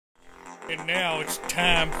And now it's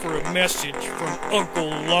time for a message from Uncle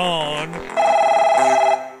Lon.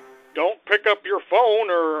 Don't pick up your phone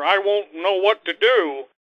or I won't know what to do.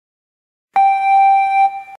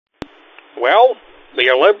 Well, the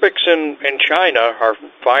Olympics in China are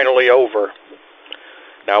finally over.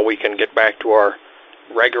 Now we can get back to our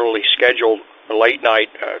regularly scheduled late-night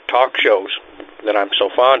talk shows that I'm so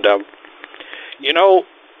fond of. You know,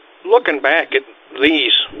 looking back at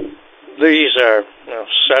these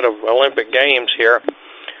set of Olympic Games here,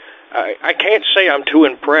 I can't say I'm too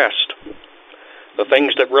impressed. The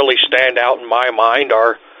things that really stand out in my mind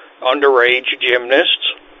are underage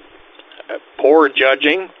gymnasts, poor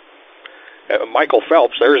judging. Michael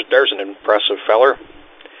Phelps, there's an impressive feller.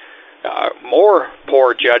 More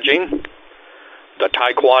poor judging. The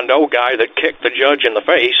Taekwondo guy that kicked the judge in the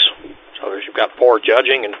face. So you've got poor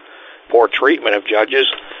judging and poor treatment of judges.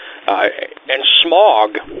 And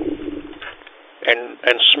smog.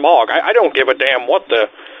 And smog. I don't give a damn what the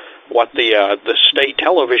state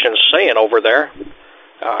television's saying over there.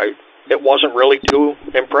 It wasn't really too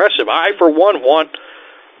impressive. I, for one, want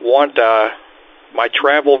my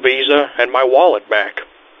travel visa and my wallet back.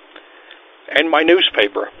 And my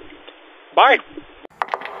newspaper. Bye.